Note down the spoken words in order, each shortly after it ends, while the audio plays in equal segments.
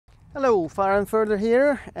Hello, FAR&FURTHER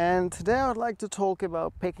here, and today I'd like to talk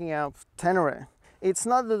about picking up Ténéré. It's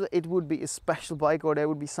not that it would be a special bike or there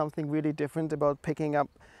would be something really different about picking up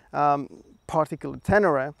particular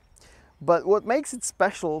Ténéré, but what makes it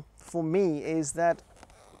special for me is that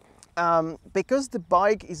because the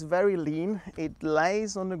bike is very lean, it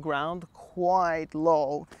lays on the ground quite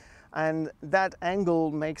low, and that angle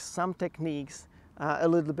makes some techniques a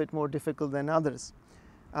little bit more difficult than others.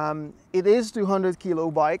 It is 200 kilo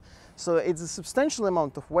bike, so it's a substantial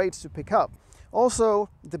amount of weight to pick up. Also,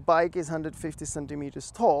 the bike is 150 centimeters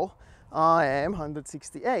tall. I am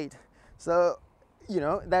 168. So,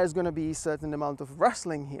 there's going to be a certain amount of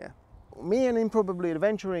wrestling here. Me and Improbably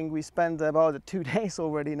Adventuring, we spent about 2 days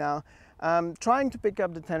already now trying to pick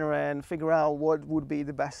up the Ténéré and figure out what would be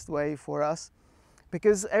the best way for us.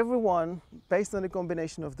 Because everyone, based on the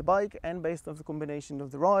combination of the bike and based on the combination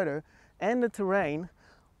of the rider and the terrain,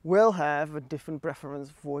 will have a different preference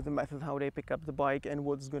for the method how they pick up the bike and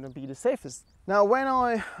what's going to be the safest. Now, when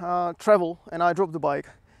I travel and I drop the bike,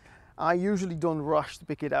 I usually don't rush to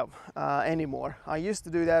pick it up anymore. I used to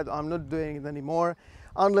do that. I'm not doing it anymore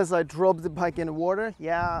unless I drop the bike in the water.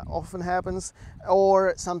 Yeah, often happens,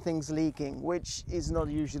 or something's leaking, which is not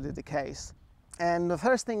usually the case. And the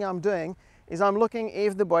first thing I'm doing is I'm looking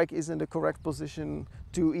if the bike is in the correct position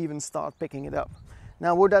to even start picking it up.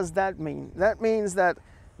 Now, what does that mean? That means that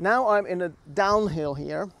now I'm in a downhill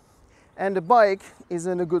here, and the bike is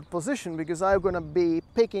in a good position because I'm going to be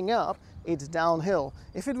picking up it downhill.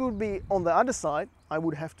 If it would be on the other side, I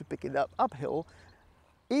would have to pick it up uphill.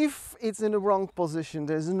 If it's in the wrong position,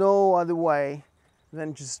 there's no other way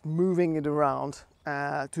than just moving it around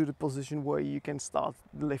to the position where you can start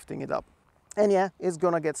lifting it up. And yeah, it's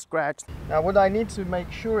gonna get scratched. Now, what I need to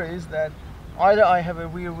make sure is that either I have a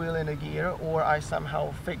rear wheel in a gear or I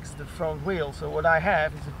somehow fix the front wheel. So what I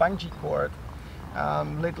have is a bungee cord,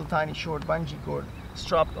 little tiny short bungee cord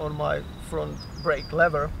strapped on my front brake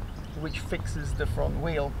lever, which fixes the front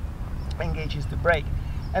wheel, engages the brake.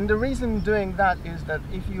 And the reason doing that is that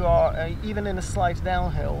if you are even in a slight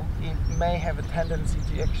downhill, it may have a tendency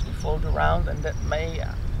to actually float around, and that may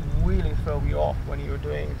really throw you off when you're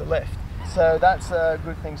doing the lift. So that's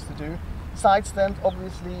good things to do. Side stand,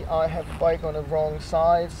 obviously I have the bike on the wrong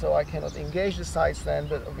side, so I cannot engage the side stand,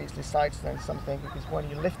 but obviously side stand is something, because when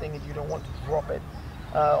you're lifting it you don't want to drop it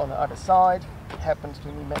on the other side. It happens to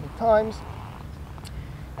me many times.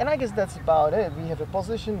 And I guess that's about it. We have a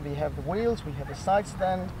position, we have the wheels, we have a side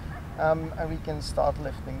stand, and we can start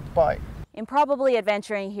lifting the bike. Improbably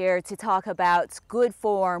Adventuring here to talk about good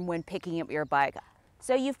form when picking up your bike.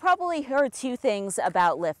 So you've probably heard two things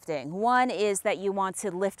about lifting. One is that you want to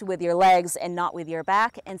lift with your legs and not with your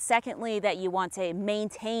back. And secondly, that you want to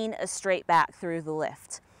maintain a straight back through the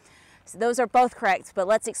lift. So those are both correct, but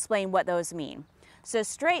let's explain what those mean. So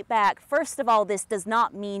straight back, first of all, this does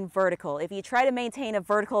not mean vertical. If you try to maintain a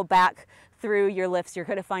vertical back through your lifts, you're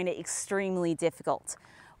going to find it extremely difficult.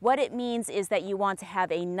 What it means is that you want to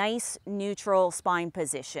have a nice neutral spine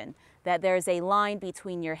position, that there's a line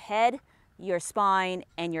between your head, your spine,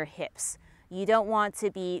 and your hips. You don't want to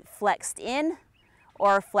be flexed in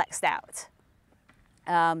or flexed out.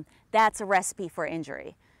 That's a recipe for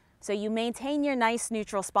injury. So you maintain your nice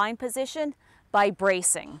neutral spine position by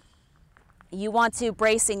bracing. You want to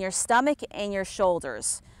brace in your stomach and your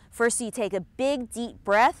shoulders. First, you take a big deep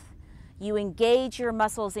breath, you engage your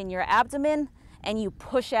muscles in your abdomen, and you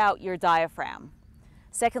push out your diaphragm.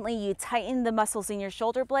 Secondly, you tighten the muscles in your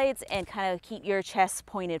shoulder blades and kind of keep your chest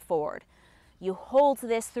pointed forward. You hold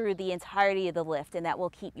this through the entirety of the lift, and that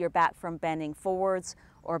will keep your back from bending forwards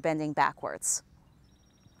or bending backwards.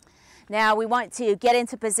 Now we want to get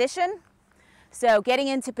into position. So getting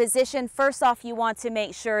into position, first off, you want to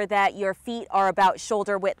make sure that your feet are about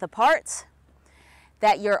shoulder width apart,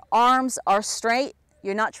 that your arms are straight.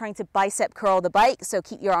 You're not trying to bicep curl the bike, so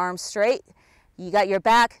keep your arms straight. You got your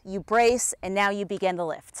back, you brace, and now you begin to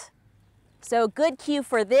lift. So a good cue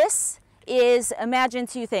for this is imagine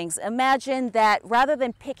two things. Imagine that rather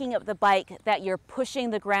than picking up the bike, that you're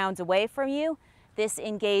pushing the ground away from you. This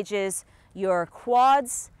engages your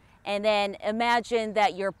quads, and then imagine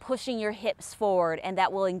that you're pushing your hips forward, and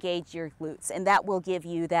that will engage your glutes, and that will give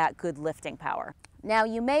you that good lifting power. Now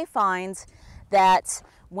you may find that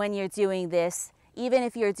when you're doing this, even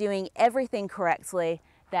if you're doing everything correctly,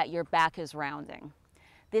 that your back is rounding.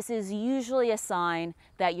 This is usually a sign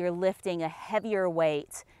that you're lifting a heavier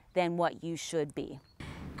weight than what you should be.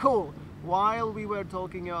 Cool. While we were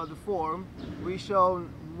talking about the form, we shown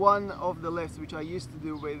one of the lifts which I used to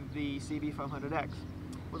do with the CB500X.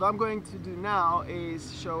 What I'm going to do now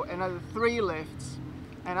is show another 3 lifts,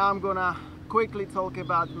 and I'm gonna quickly talk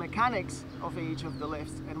about the mechanics of each of the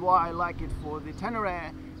lifts and why I like it for the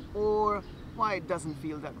Ténéré or why it doesn't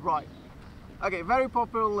feel that right. Okay, very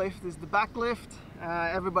popular lift is the back lift.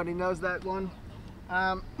 Everybody knows that one.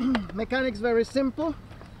 Mechanics very simple.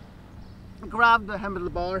 Grab the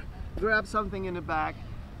handlebar, grab something in the back,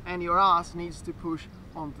 and your ass needs to push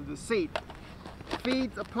onto the seat.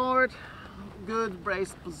 Feet apart, good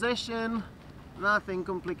braced position, nothing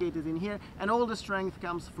complicated in here, and all the strength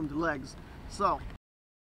comes from the legs. So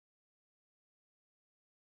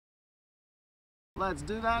let's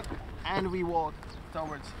do that, and we walk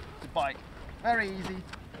towards the bike. Very easy,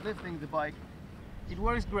 lifting the bike. It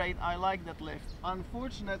works great, I like that lift.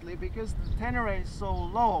 Unfortunately, because the Ténéré is so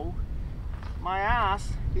low, my ass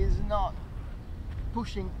is not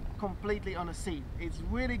pushing completely on a seat. It's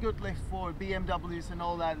really good lift for BMWs and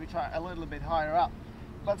all that, which are a little bit higher up,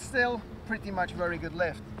 but still pretty much very good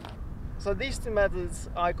lift. So these two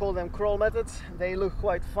methods, I call them crawl methods. They look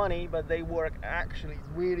quite funny, but they work actually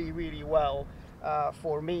really well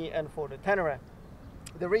for me and for the Ténéré.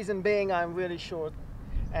 The reason being, I'm really short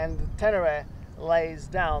and the Ténéré lays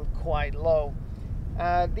down quite low.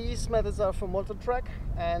 These methods are from Mototrek,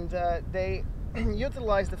 and they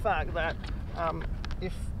utilize the fact that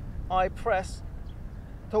if I press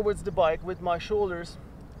towards the bike with my shoulders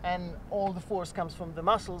and all the force comes from the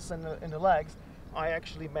muscles in the legs, I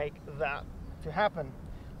actually make that to happen.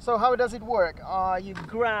 So how does it work? You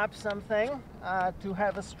grab something to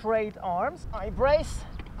have a straight arms. I brace,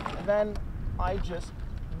 and then I just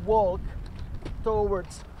walk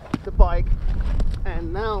towards the bike,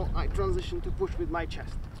 and now I transition to push with my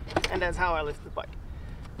chest, and that's how I lift the bike.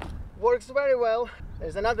 Works very well.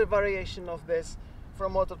 There's another variation of this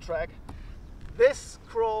from Mototrek. This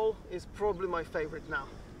crawl is probably my favorite now.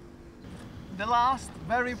 The last,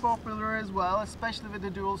 very popular as well, especially with the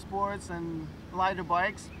dual sports and lighter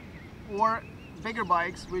bikes or bigger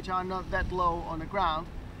bikes which are not that low on the ground.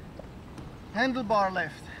 Handlebar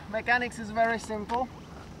lift. Mechanics is very simple.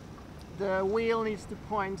 The wheel needs to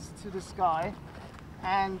point to the sky,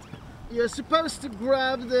 and you're supposed to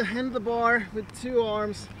grab the handlebar with two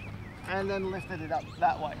arms and then lift it up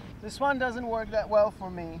that way. This one doesn't work that well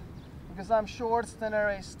for me because I'm short,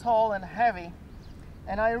 Ténéré is tall and heavy,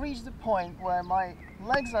 and I reach the point where my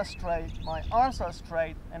legs are straight, my arms are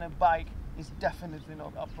straight, and a bike is definitely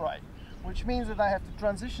not upright, which means that I have to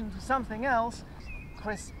transition to something else.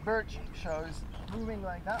 Chris Birch shows moving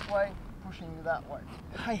like that way, pushing that way.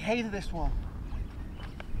 I hate this one.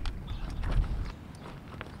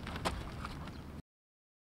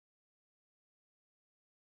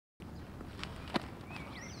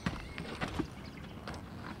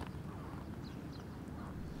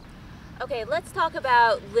 Okay, let's talk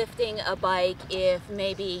about lifting a bike if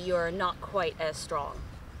maybe you're not quite as strong.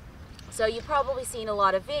 So you've probably seen a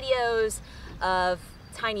lot of videos of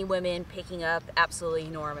tiny women picking up absolutely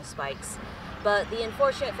enormous bikes. But the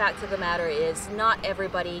unfortunate fact of the matter is not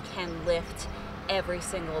everybody can lift every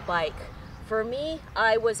single bike. For me,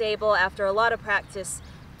 I was able, after a lot of practice,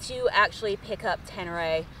 to actually pick up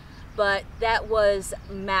Ténéré, but that was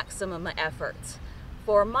maximum effort.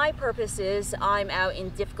 For my purposes, I'm out in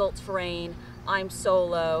difficult terrain, I'm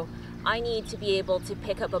solo, I need to be able to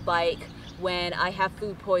pick up a bike when I have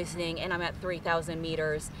food poisoning and I'm at 3,000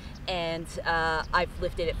 meters and I've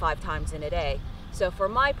lifted it 5 times in a day. So for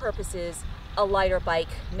my purposes, a lighter bike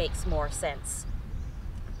makes more sense.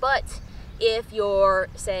 But if you're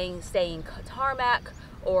saying staying tarmac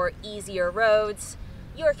or easier roads,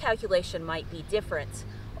 your calculation might be different.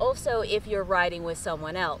 Also, if you're riding with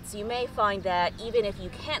someone else, you may find that even if you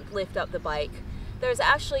can't lift up the bike, there's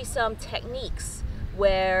actually some techniques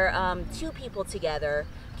where 2 people together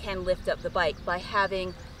can lift up the bike by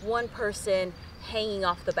having one person hanging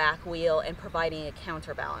off the back wheel and providing a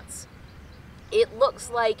counterbalance. It looks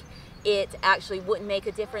like it actually wouldn't make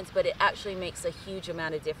a difference, but it actually makes a huge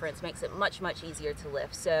amount of difference, makes it much easier to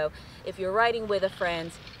lift. So if you're riding with a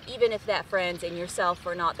friend, even if that friend and yourself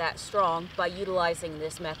are not that strong, by utilizing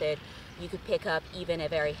this method, you could pick up even a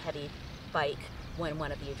very heavy bike when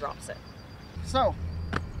one of you drops it. So,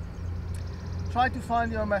 try to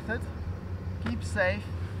find your method, keep safe,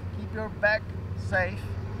 keep your back safe,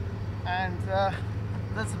 and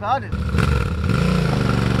that's about it.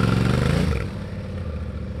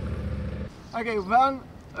 Okay, one,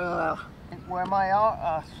 where my arm,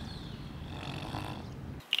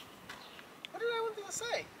 what did I want to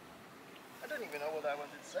say? I don't even know what I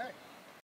wanted to say.